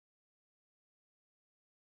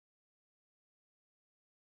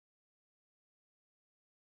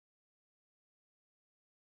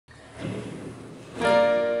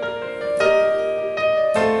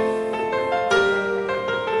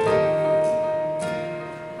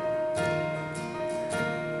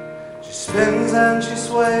spins and she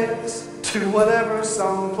sways to whatever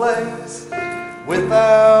song plays,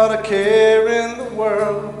 without a care in the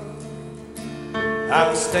world.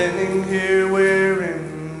 I'm standing here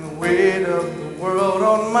wearing the weight of the world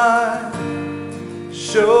on my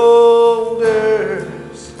shoulders.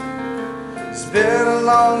 It's been a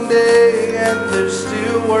long day and there's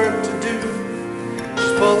still work to do.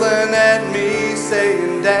 She's pulling at me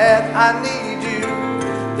saying, Dad, I need you.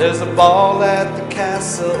 There's a ball at the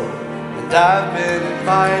castle and I've been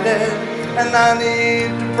invited, and I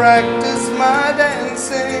need to practice my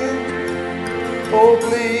dancing. Oh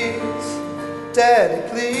please, Daddy,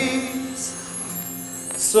 please.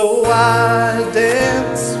 So I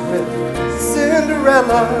dance with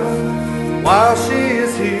Cinderella while she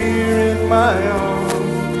is here in my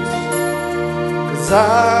arms, 'cause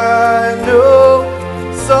I know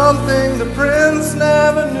something the prince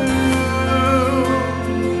never knew.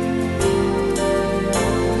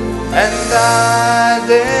 And I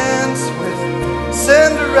dance with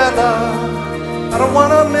Cinderella. I don't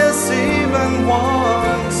want to miss even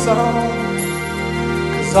one song,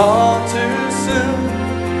 'cause all too soon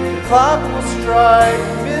the clock will strike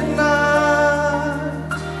midnight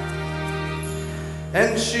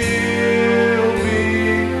and she'll be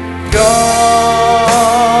gone.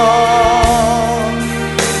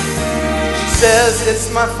 She says it's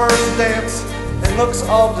my first dance and looks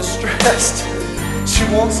all distressed. She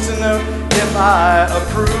wants to know if I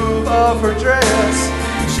approve of her dress.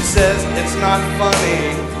 She says it's not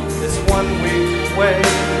funny, it's 1 week away.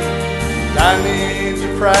 I need to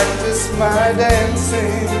practice my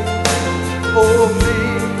dancing. Oh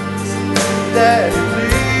please, Daddy,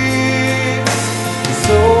 please.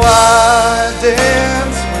 So I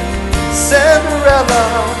dance with Cinderella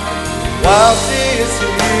while she is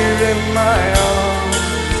here in my arms,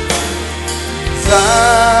 'cause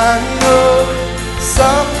I know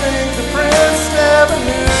something the prince never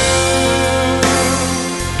knew.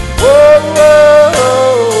 Whoa,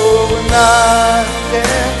 whoa, when I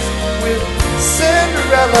dance with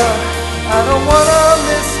Cinderella, I don't want to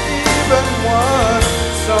miss even one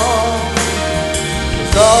song,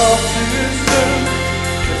 'cause all too soon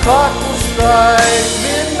the clock will strike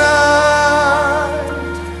midnight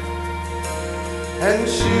and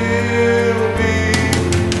she'll be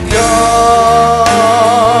gone.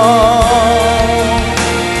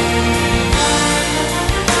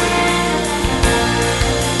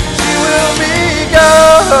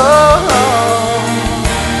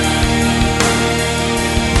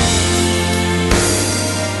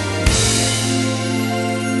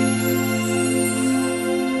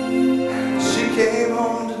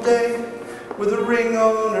 With a ring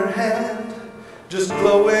on her hand, just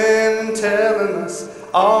glowing and telling us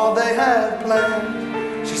all they had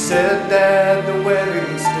planned. She said, Dad, the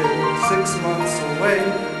wedding's still 6 months away.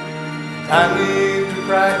 I need to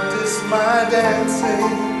practice my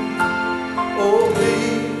dancing. Oh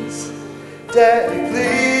please, Daddy,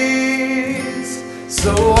 please.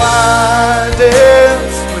 So I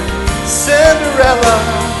dance with Cinderella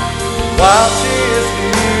while she is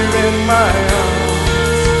here in my arms.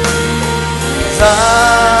 I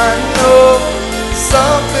know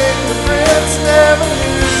something the prince never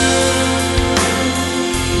knew.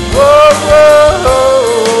 Whoa,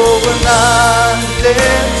 whoa, when I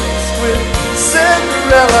dance with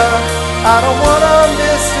Cinderella, I don't want to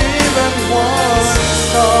miss even one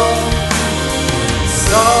song. It's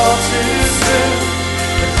all too soon,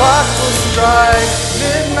 the clock will strike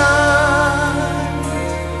midnight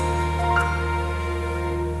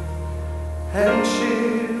and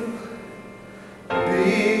she'll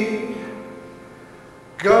be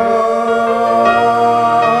gone.